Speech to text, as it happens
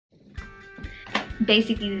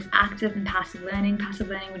Basically, there's active and passive learning. Passive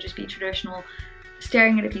learning would just be traditional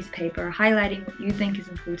staring at a piece of paper, highlighting what you think is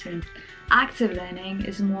important. Active learning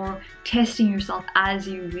is more testing yourself as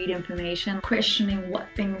you read information, questioning what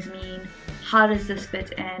things mean, how does this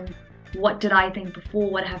fit in, what did I think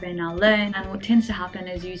before, what have I now learned. And what tends to happen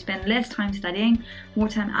is you spend less time studying, more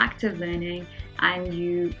time active learning, and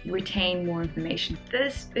you retain more information.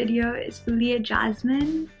 This video is for Leah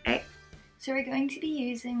Jasmine. So we're going to be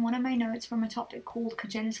using one of my notes from a topic called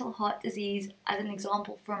congenital heart disease as an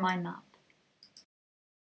example for a mind map.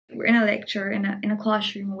 We're in a lecture, in a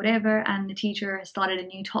classroom or whatever, and the teacher has started a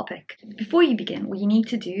new topic. Before you begin, what you need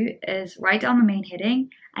to do is write down the main heading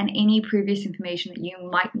and any previous information that you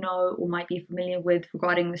might know or might be familiar with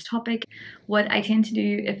regarding this topic. What I tend to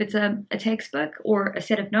do, if it's a textbook or a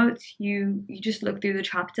set of notes, you just look through the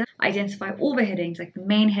chapter, identify all the headings, like the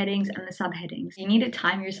main headings and the subheadings. You need to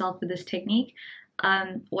time yourself with this technique.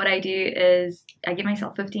 What I do is I give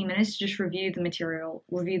myself 15 minutes to just review the material,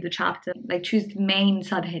 review the chapter, like choose the main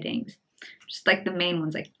subheadings, just like the main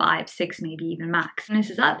ones, like 5, 6, maybe even max. And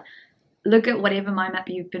this is up. Look at whatever mind map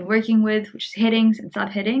you've been working with, which is headings and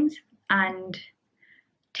subheadings, and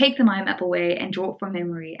take the mind map away and draw it from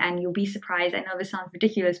memory, and you'll be surprised. I know this sounds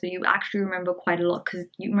ridiculous, but you actually remember quite a lot because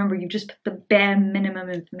you remember you just put the bare minimum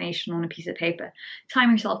information on a piece of paper.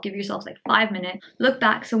 Time yourself, give yourself like 5 minutes, look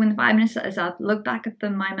back. So when the 5 minutes is up, look back at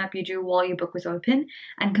the mind map you drew while your book was open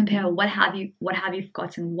and compare what have you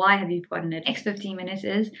forgotten, why have you forgotten it. Next 15 minutes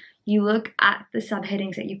is you look at the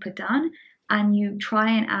subheadings that you put down and you try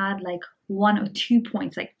and add like 1 or 2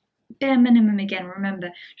 points, like bare minimum again.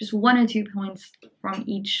 Remember, just 1 or 2 points from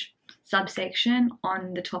each subsection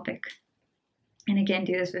on the topic. And again,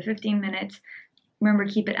 do this for 15 minutes. Remember,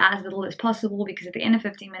 keep it as little as possible, because at the end of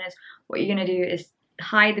 15 minutes, what you're going to do is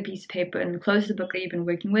hide the piece of paper and close the book that you've been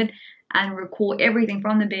working with and recall everything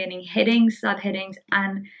from the beginning, headings, subheadings,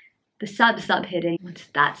 and the subheading. Once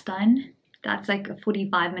that's done, that's like a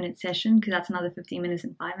 45-minute session, because that's another 15 minutes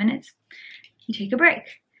and 5 minutes. You take a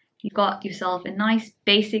break. You've got yourself a nice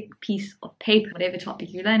basic piece of paper, whatever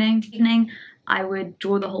topic you're learning. Evening, I would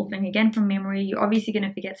draw the whole thing again from memory. You're obviously going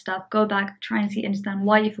to forget stuff. Go back, try and understand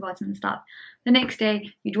why you've forgotten stuff. The next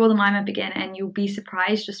day, you draw the mind map again, and you'll be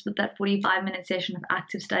surprised just with that 45-minute session of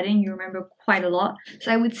active studying. You remember quite a lot.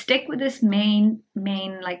 So I would stick with this main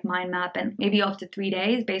like mind map, and maybe after 3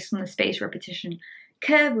 days, based on the spaced repetition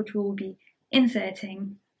curve, which we'll be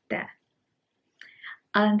inserting there.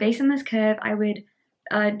 Based on this curve, I would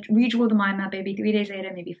redraw the mind map maybe 3 days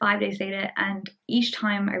later, maybe 5 days later, and each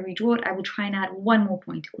time I redraw it, I will try and add 1 more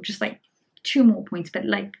point, or just like 2 more points, but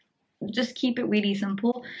like just keep it really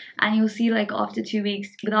simple. And you'll see, like after 2 weeks,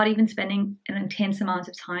 without even spending an intense amount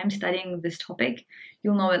of time studying this topic,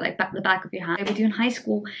 you'll know it like the back of your hand. What I would do in high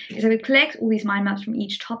school is I would collect all these mind maps from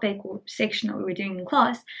each topic or section that we were doing in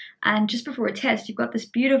class, and just before a test, you've got this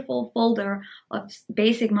beautiful folder of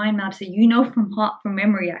basic mind maps that you know from heart, from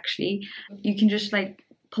memory actually. You can just like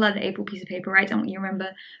pull out an A4 piece of paper, write down what you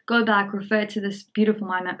remember, go back, refer to this beautiful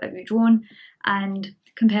mind map that we've drawn, and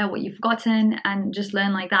compare what you've forgotten, and just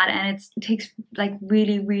learn like that. And it takes like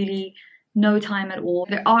really no time at all.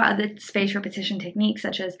 There are other spaced repetition techniques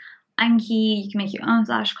such as Anki. You can make your own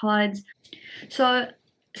flashcards. So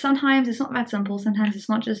sometimes it's not that simple. Sometimes it's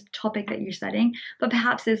not just a topic that you're studying, but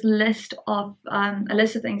perhaps there's a list of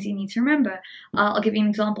things you need to remember. I'll give you an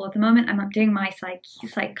example. At the moment, I'm doing my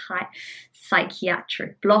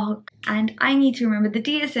psychiatric block, and I need to remember the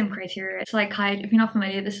DSM criteria. If you're not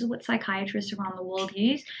familiar, this is what psychiatrists around the world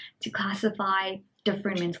use to classify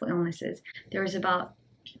different mental illnesses. There's about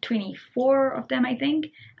 24 of them, I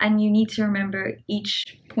think, and you need to remember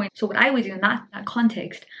each point. So what I would do in that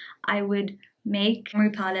context, I would make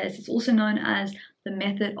memory palettes. It's also known as the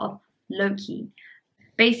method of Loci.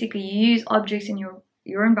 Basically, you use objects in your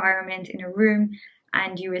environment in a room,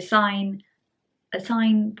 and you assign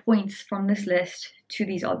points from this list to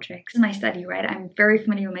these objects. This is my study, right? I'm very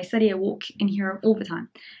familiar with my study. I walk in here all the time.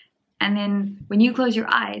 And then when you close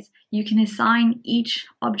your eyes, you can assign each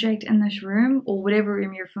object in this room, or whatever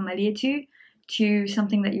room you're familiar to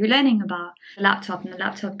something that you're learning about. The laptop, and the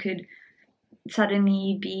laptop could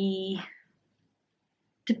suddenly be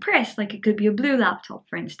depressed, like it could be a blue laptop,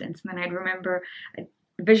 for instance. And then I'd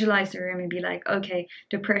visualize the room and be like, okay,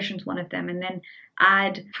 depression's one of them, and then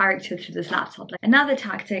add character to this laptop. Like another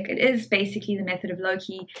tactic, it is basically the method of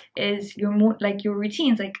Loci, is your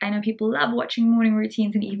routines. Like I know people love watching morning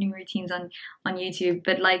routines and evening routines on YouTube,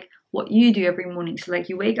 but like what you do every morning. So like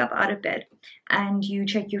you wake up out of bed and you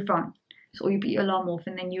check your phone. So you put your alarm off,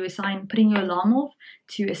 and then you assign putting your alarm off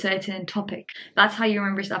to a certain topic. That's how you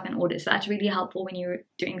remember stuff in order. So that's really helpful when you're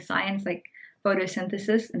doing science, like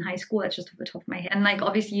photosynthesis in high school. That's just off the top of my head. And like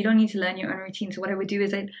obviously you don't need to learn your own routine. So what I would do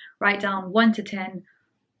is I'd write down 1 to 10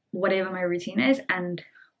 whatever my routine is and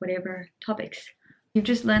whatever topics. You've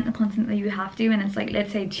just learned the content that you have to, and it's like,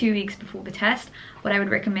 let's say 2 weeks before the test, what I would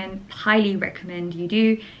recommend, highly recommend you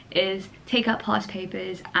do, is take out past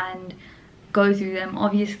papers and go through them.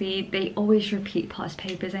 Obviously they always repeat past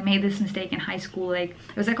papers. I made this mistake in high school. Like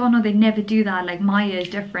it was like, oh no, they never do that, like Maya is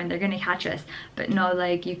different, they're gonna catch us. But no,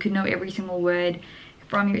 like you could know every single word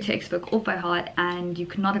from your textbook off by heart, and you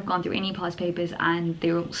could not have gone through any past papers and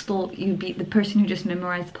they will still, you'd be, the person who just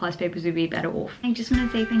memorized the past papers would be better off. I just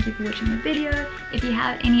want to say thank you for watching the video. If you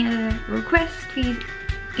have any other requests, please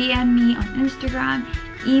DM me on Instagram,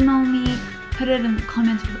 email me, put it in the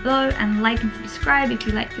comments below, and like and subscribe if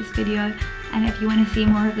you like this video. And if you want to see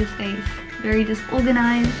more of this face, very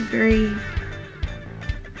disorganized, very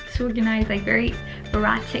disorganized, like very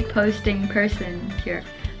erratic posting person here,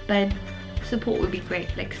 but support would be great.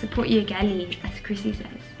 Like support your galley, as Chrissy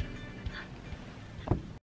says.